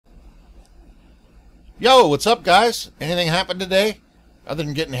Yo, what's up, guys? Anything happened today? Other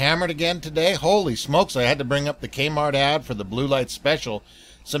than getting hammered again today? Holy smokes, I had to bring up the Kmart ad for the Blue Light Special.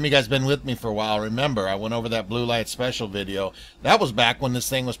 Some of you guys been with me for a while. Remember, I went over that Blue Light Special video. That was back when this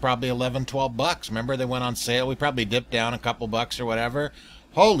thing was probably 11, 12 bucks. Remember, they went on sale. We probably dipped down a couple bucks or whatever.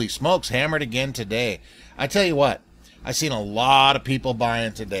 Holy smokes, hammered again today. I tell you what, I seen a lot of people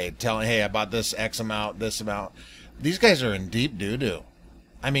buying today, telling, hey, I bought this X amount, this amount. These guys are in deep doo-doo.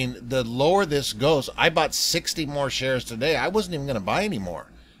 I mean, the lower this goes, I bought 60 more shares today. I wasn't even going to buy any more.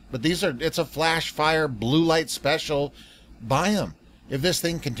 But it's a flash fire Blue Light Special. Buy them. If this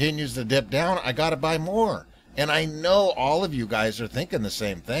thing continues to dip down, I got to buy more. And I know all of you guys are thinking the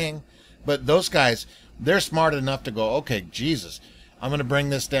same thing. But those guys, they're smart enough to go, okay, Jesus, I'm going to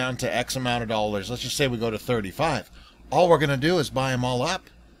bring this down to X amount of dollars. Let's just say we go to 35. All we're going to do is buy them all up.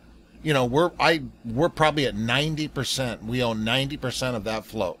 You know, we're probably at 90%. We own 90% of that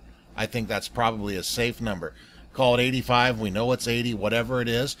float. I think that's probably a safe number. Call it 85. We know it's 80, whatever it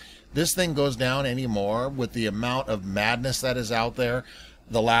is. This thing goes down anymore with the amount of madness that is out there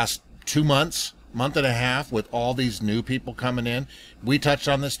the last 2 months, month and a half, with all these new people coming in. We touched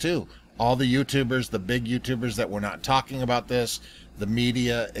on this too. All the YouTubers, the big YouTubers that were not talking about this, the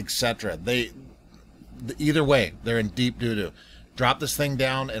media, etc. Either way, they're in deep doo-doo. Drop this thing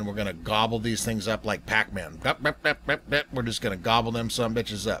down, and we're going to gobble these things up like Pac-Man. We're just going to gobble them some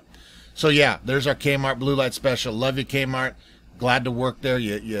bitches up. So, yeah, there's our Kmart Blue Light Special. Love you, Kmart. Glad to work there.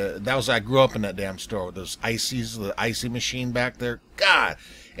 I grew up in that damn store with those ices, the icy machine back there. God.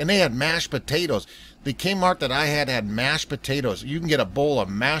 And they had mashed potatoes. The Kmart that I had mashed potatoes. You can get a bowl of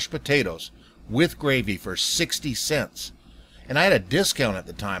mashed potatoes with gravy for 60 cents. And I had a discount at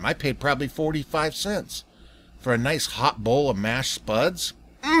the time. I paid probably 45 cents. For a nice hot bowl of mashed spuds?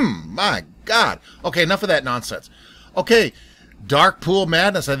 My God. Okay, enough of that nonsense. Okay, dark pool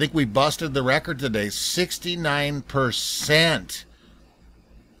madness. I think we busted the record today. 69%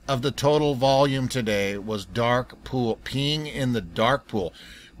 of the total volume today was dark pool, peeing in the dark pool.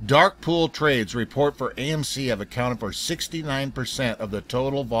 Dark pool trades report for AMC have accounted for 69% of the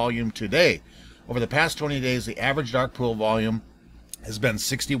total volume today. Over the past 20 days, the average dark pool volume has been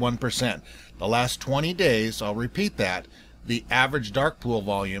 61%. The last 20 days, I'll repeat that, the average dark pool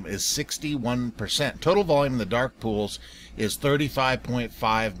volume is 61%. Total volume in the dark pools is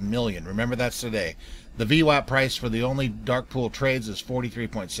 35.5 million. Remember, that's today. The VWAP price for the only dark pool trades is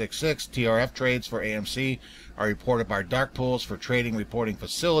 43.66. TRF trades for AMC are reported by dark pools for trading reporting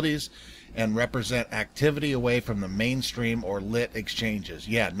facilities and represent activity away from the mainstream or lit exchanges.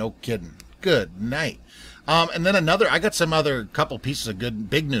 Yeah, no kidding. Good night. And then I got some other couple pieces of good,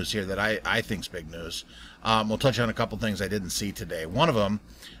 big news here that I think's big news. We'll touch on a couple things I didn't see today. One of them,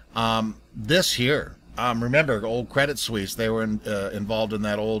 this here. Remember, old Credit Suisse, they were involved in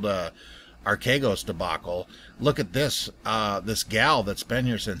that old Archegos debacle. Look at this, this gal that's been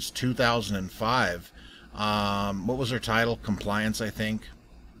here since 2005. What was her title? Compliance, I think.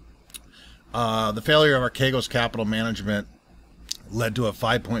 The failure of Archegos Capital Management led to a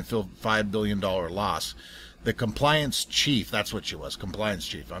 $5.5 billion loss. The compliance chief, that's what she was, compliance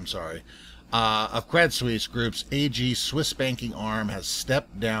chief, I'm sorry, of Credit Suisse Group's AG Swiss banking arm has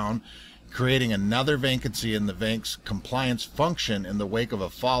stepped down, creating another vacancy in the bank's compliance function in the wake of a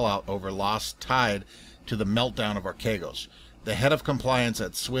fallout over loss tied to the meltdown of Archegos. The head of compliance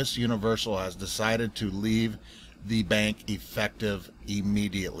at Swiss Universal has decided to leave the bank effective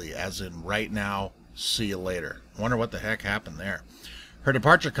immediately, as in right now. See you later. Wonder what the heck happened there. Her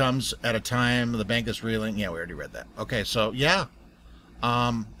departure comes at a time the bank is reeling. Yeah, we already read that. Okay, so yeah.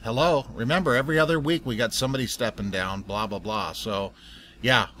 Hello. Remember, every other week we got somebody stepping down, blah, blah, blah. So,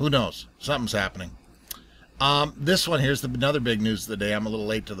 yeah, who knows? Something's happening. This one, here's another big news of the day. I'm a little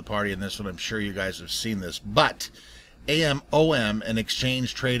late to the party in this one. I'm sure you guys have seen this. But AMOM, an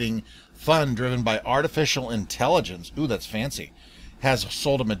exchange trading fund driven by artificial intelligence, ooh, that's fancy, has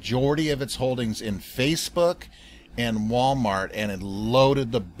sold a majority of its holdings in Facebook and Walmart, and it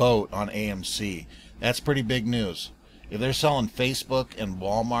loaded the boat on AMC. That's pretty big news. If they're selling Facebook and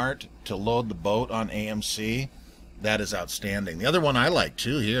Walmart to load the boat on AMC, that is outstanding. The other one I like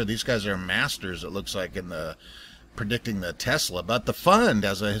too here, these guys are masters, it looks like, in the predicting the Tesla, but the fund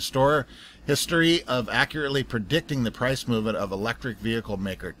has a history of accurately predicting the price movement of electric vehicle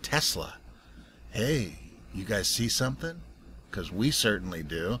maker Tesla. Hey, you guys see something? Because we certainly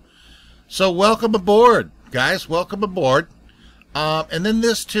do. So welcome aboard, guys. Welcome aboard. And then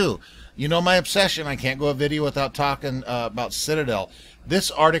this too. You know my obsession. I can't go a video without talking about Citadel.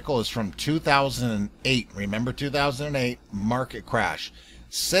 This article is from 2008. Remember 2008? Market crash.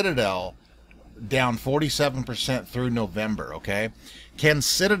 Citadel down 47% through November, okay? Can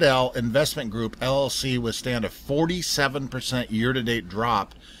Citadel Investment Group, LLC, withstand a 47% year-to-date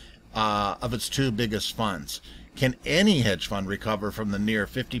drop of its two biggest funds? Can any hedge fund recover from the near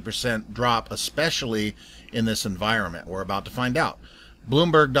 50% drop, especially in this environment? We're about to find out.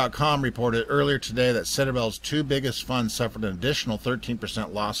 Bloomberg.com reported earlier today that Citadel's two biggest funds suffered an additional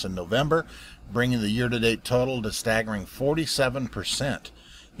 13% loss in November, bringing the year-to-date total to staggering 47%.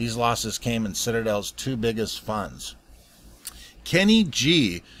 These losses came in Citadel's two biggest funds. Kenny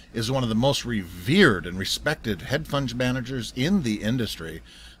G is one of the most revered and respected hedge fund managers in the industry,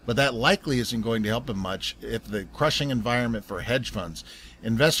 but that likely isn't going to help him much if the crushing environment for hedge funds.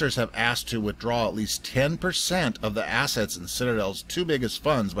 Investors have asked to withdraw at least 10% of the assets in Citadel's two biggest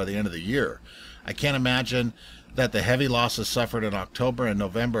funds by the end of the year. I can't imagine that the heavy losses suffered in October and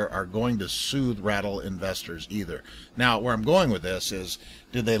November are going to rattle investors either. Now, where I'm going with this is,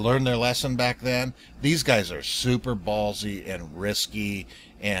 did they learn their lesson back then? These guys are super ballsy and risky,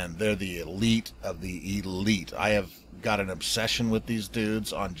 and they're the elite of the elite. I have got an obsession with these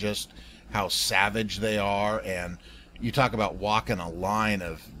dudes on just how savage they are, and you talk about walking a line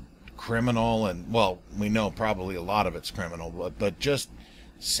of criminal, and, well, we know probably a lot of it's criminal, but just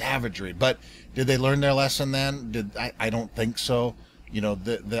savagery. But did they learn their lesson then? I don't think so. You know,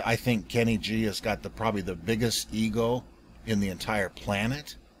 I think Kenny G has got probably the biggest ego in the entire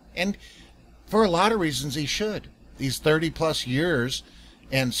planet, and for a lot of reasons he should. He's 30+ years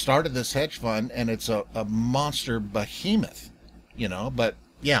and started this hedge fund, and it's a monster behemoth, you know. But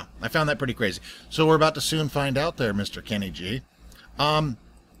yeah, I found that pretty crazy. So we're about to soon find out there, Mr. Kenny G.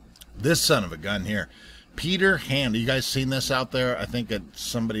 This son of a gun here, Peter Hann. You guys seen this out there? I think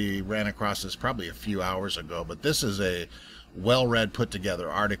somebody ran across this probably a few hours ago, but this is a well-read, put-together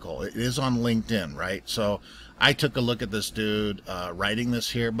article. It is on LinkedIn, right? So I took a look at this dude writing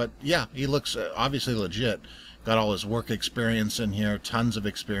this here, but yeah, he looks obviously legit. Got all his work experience in here, tons of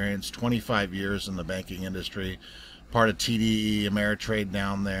experience, 25 years in the banking industry, part of TD Ameritrade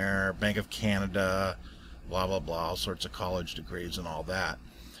down there, Bank of Canada, blah, blah, blah, all sorts of college degrees and all that.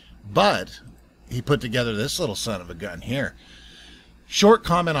 But he put together this little son of a gun here. Short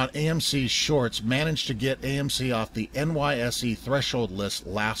comment on AMC's shorts managed to get AMC off the NYSE threshold list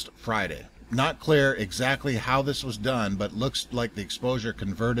last Friday. Not clear exactly how this was done, but looks like the exposure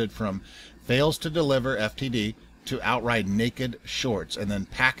converted from fails to deliver FTD to outright naked shorts and then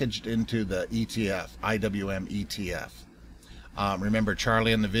packaged into the ETF, IWM ETF. Remember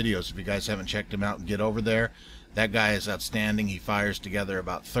Charlie in the videos. If you guys haven't checked him out, get over there. That guy is outstanding. He fires together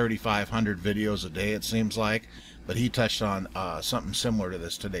about 3,500 videos a day, it seems like. But he touched on something similar to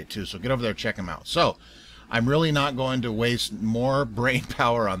this today, too. So get over there, check him out. So I'm really not going to waste more brain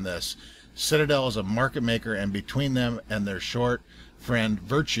power on this. Citadel is a market maker, and between them and their short friend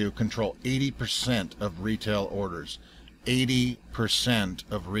Virtue control 80% of retail orders. 80%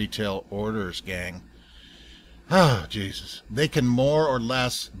 of retail orders, gang. Oh, Jesus. They can more or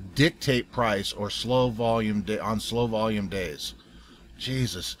less dictate price or slow volume on slow volume days.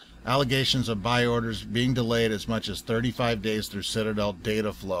 Jesus. Allegations of buy orders being delayed as much as 35 days through Citadel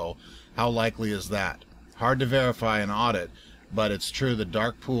data flow. How likely is that? Hard to verify and audit, but it's true the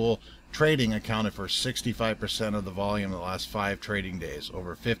dark pool trading accounted for 65% of the volume in the last 5 trading days,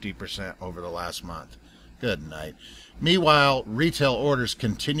 over 50% over the last month. Good night. Meanwhile, retail orders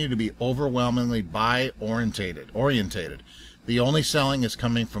continue to be overwhelmingly buy-orientated. The only selling is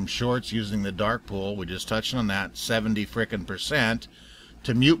coming from shorts using the dark pool. We just touched on that, 70%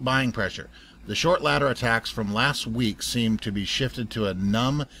 to mute buying pressure. The short ladder attacks from last week seem to be shifted to a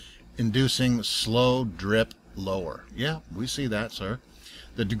numb, inducing slow drip lower. Yeah, we see that, sir.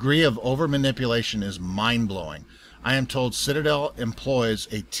 The degree of over-manipulation is mind-blowing. I am told Citadel employs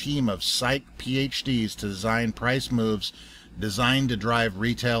a team of psych PhDs to design price moves designed to drive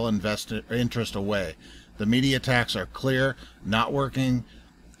retail interest away. The media attacks are clear, not working,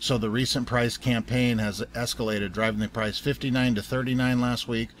 so the recent price campaign has escalated, driving the price 59 to 39 last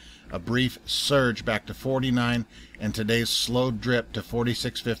week, a brief surge back to 49, and today's slow drip to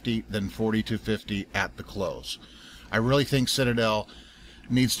 46.50, then 42.50 at the close. I really think Citadel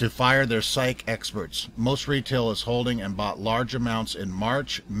needs to fire their psych experts. Most retail is holding and bought large amounts in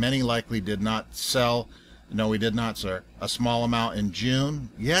March. Many likely did not sell. No, we did not, sir. A small amount in June.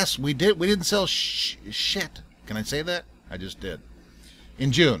 Yes, we did. We didn't sell shit. Can I say that? I just did.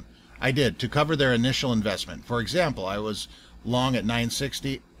 In June, I did, to cover their initial investment. For example, I was long at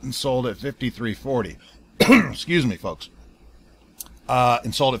 960 and sold at 53.40. Excuse me, folks.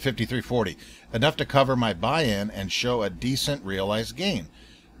 And sold at 53.40. Enough to cover my buy-in and show a decent realized gain.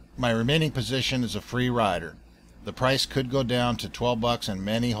 My remaining position is a free rider. The price could go down to $12 and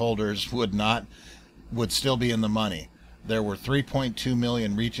many holders would still be in the money. There were 3.2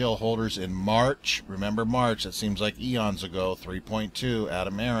 million retail holders in March. Remember March, it seems like eons ago. 3.2.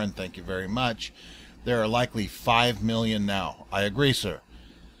 Adam Aaron, thank you very much. There are likely 5 million now. I agree, sir.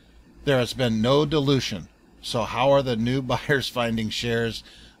 There has been no dilution. So how are the new buyers finding shares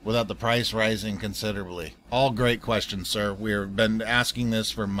without the price rising considerably? All great questions, sir. We've been asking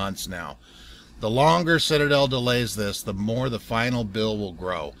this for months now. The longer Citadel delays this, the more the final bill will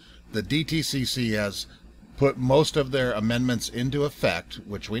grow. The DTCC has put most of their amendments into effect,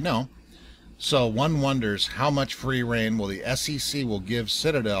 which we know. So one wonders how much free rein will the SEC will give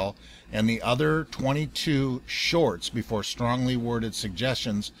Citadel and the other 22 shorts before strongly worded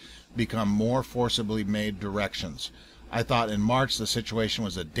suggestions become more forcibly made directions. I thought in March the situation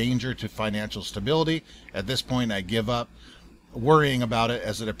was a danger to financial stability. At this point I give up worrying about it,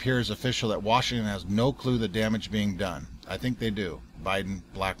 as it appears official that Washington has no clue the damage being done. I think they do. Biden,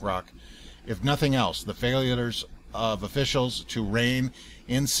 BlackRock. If nothing else, the failures of officials to rein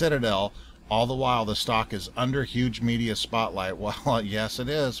in Citadel, all the while the stock is under huge media spotlight. Well, yes, it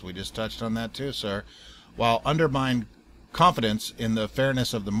is. We just touched on that too, sir. While undermine confidence in the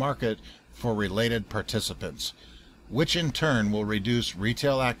fairness of the market for related participants, which in turn will reduce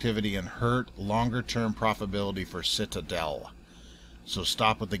retail activity and hurt longer-term profitability for Citadel. So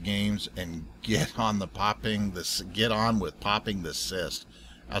stop with the games and get on with popping the cyst.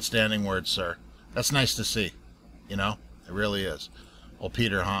 Outstanding words, sir. That's nice to see. You know, it really is. Old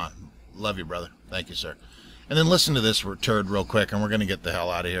Peter Hann. Love you, brother. Thank you, sir. And then listen to this turd real quick, and we're going to get the hell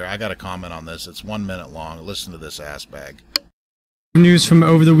out of here. I got a comment on this. It's 1 minute long. Listen to this ass bag. News from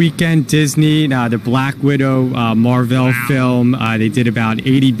over the weekend: Disney, the Black Widow Marvel film. They did about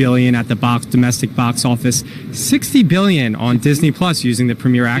 $80 billion at the domestic box office, $60 billion on Disney Plus using the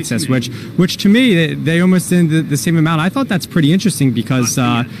Premier Access, which to me they almost did the same amount. I thought that's pretty interesting because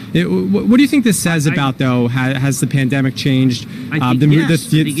what do you think this says about, though? Has the pandemic changed the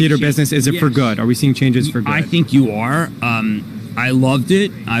theater business? Is it for good? Are we seeing changes for good? I think you are. I loved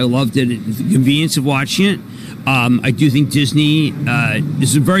it. The convenience of watching it. I do think Disney,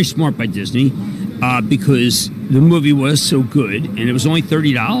 this is very smart by Disney, because the movie was so good and it was only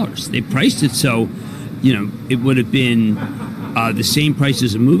 $30. They priced it so, it would have been the same price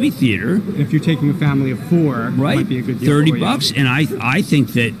as a movie theater. If you're taking a family of four, right, it might be a good deal. $30, and I think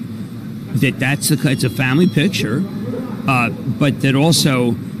it's a family picture, but that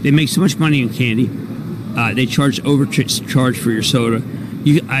also they make so much money in candy. They overcharge for your soda.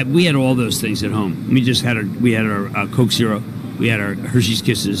 We had all those things at home. We had our Coke Zero, we had our Hershey's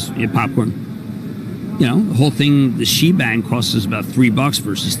Kisses, we had popcorn. The whole thing, the shebang, costs us about $3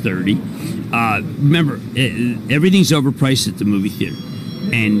 versus $30. Remember, everything's overpriced at the movie theater,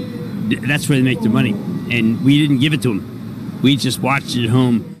 and that's where they make their money. And we didn't give it to them; we just watched it at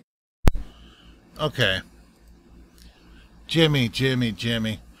home. Okay, Jimmy.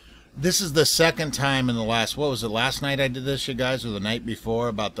 This is the second time in the last, what was it, last night I did this, you guys, or the night before,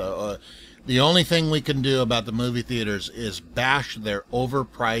 about the only thing we can do about the movie theaters is bash their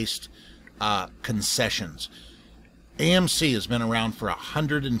overpriced concessions. AMC has been around for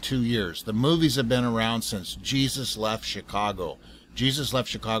 102 years. The movies have been around since Jesus left Chicago. Jesus left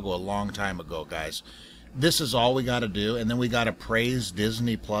Chicago a long time ago, guys. This is all we got to do, and then we got to praise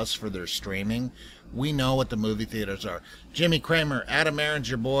Disney Plus for their streaming. We know what the movie theaters are. Jimmy Kramer, Adam Aaron's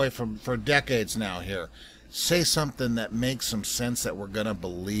your boy for decades now here. Say something that makes some sense that we're going to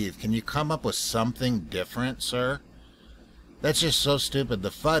believe. Can you come up with something different, sir? That's just so stupid. The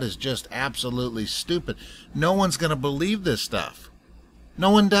FUD is just absolutely stupid. No one's going to believe this stuff.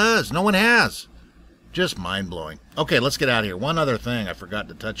 No one does. No one has. Just mind-blowing. Okay, let's get out of here. One other thing I forgot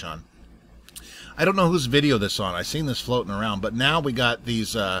to touch on. I don't know whose video this on. I've seen this floating around, but now we got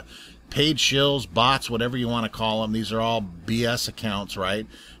these paid shills, bots, whatever you want to call them. These are all BS accounts, right?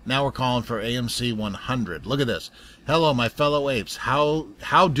 Now we're calling for AMC 100. Look at this. Hello, my fellow apes. How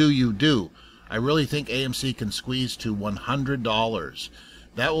do you do? I really think AMC can squeeze to $100.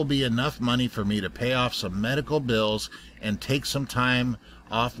 That will be enough money for me to pay off some medical bills and take some time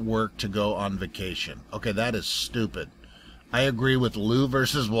off work to go on vacation. Okay, that is stupid. I agree with Lou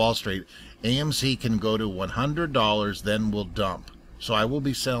versus Wall Street. AMC can go to $100, then we'll dump. So I will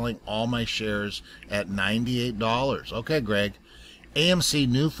be selling all my shares at $98. Okay, Greg. AMC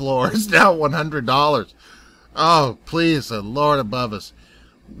new floor is now $100. Oh, please, the Lord above us.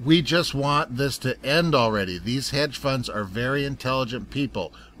 We just want this to end already. These hedge funds are very intelligent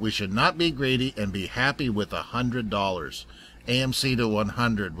people. We should not be greedy and be happy with $100. AMC to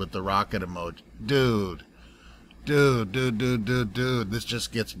 100 with the rocket emoji. Dude. This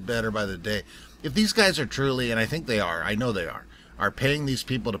just gets better by the day. if these guys are truly, and I think they are, I know they are paying these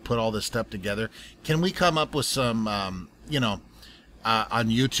people to put all this stuff together, can we come up with some, on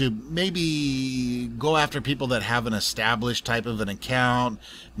YouTube, maybe go after people that have an established type of an account,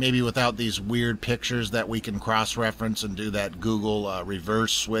 maybe without these weird pictures that we can cross-reference and do that Google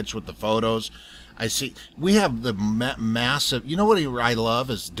reverse switch with the photos. I see we have the massive, you know what I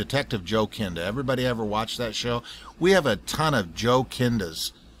love is Detective Joe Kinda. Everybody ever watch that show? We have a ton of Joe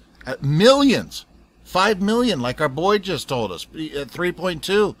Kindas. Millions. 5 million, like our boy just told us.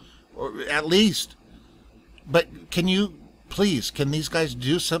 3.2, or at least. But can you, please, can these guys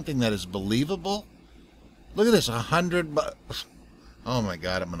do something that is believable? Look at this, 100 bucks. Oh my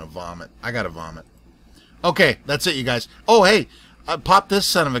God, I'm going to vomit. I got to vomit. Okay, that's it, you guys. Oh, hey, I popped this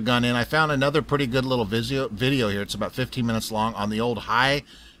son of a gun in. I found another pretty good little video here. It's about 15 minutes long on the old high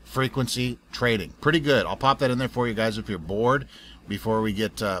frequency trading. Pretty good. I'll pop that in there for you guys if you're bored before we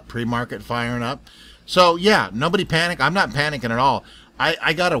get pre-market firing up. So, yeah, nobody panic. I'm not panicking at all.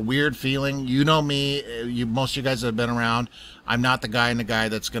 I got a weird feeling. You know me. Most of you guys that have been around. I'm not the guy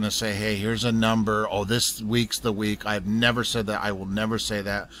that's going to say, hey, here's a number. Oh, this week's the week. I've never said that. I will never say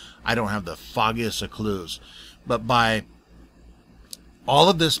that. I don't have the foggiest of clues. But by all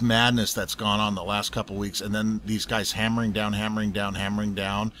of this madness that's gone on the last couple of weeks, and then these guys hammering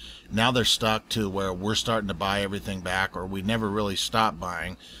down, now they're stuck to where we're starting to buy everything back, or we never really stopped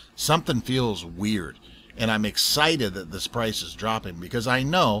buying. Something feels weird, and I'm excited that this price is dropping because I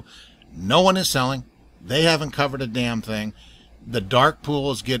know no one is selling. They haven't covered a damn thing. The dark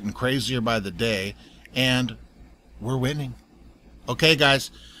pool is getting crazier by the day, and we're winning. Okay, guys,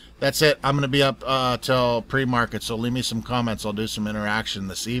 that's it. I'm going to be up till pre-market, so leave me some comments. I'll do some interaction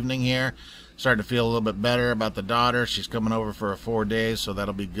this evening here. Starting to feel a little bit better about the daughter. She's coming over for 4 days, so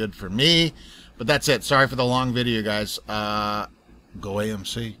that'll be good for me. But that's it. Sorry for the long video, guys. Go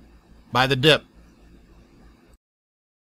AMC. Buy the dip.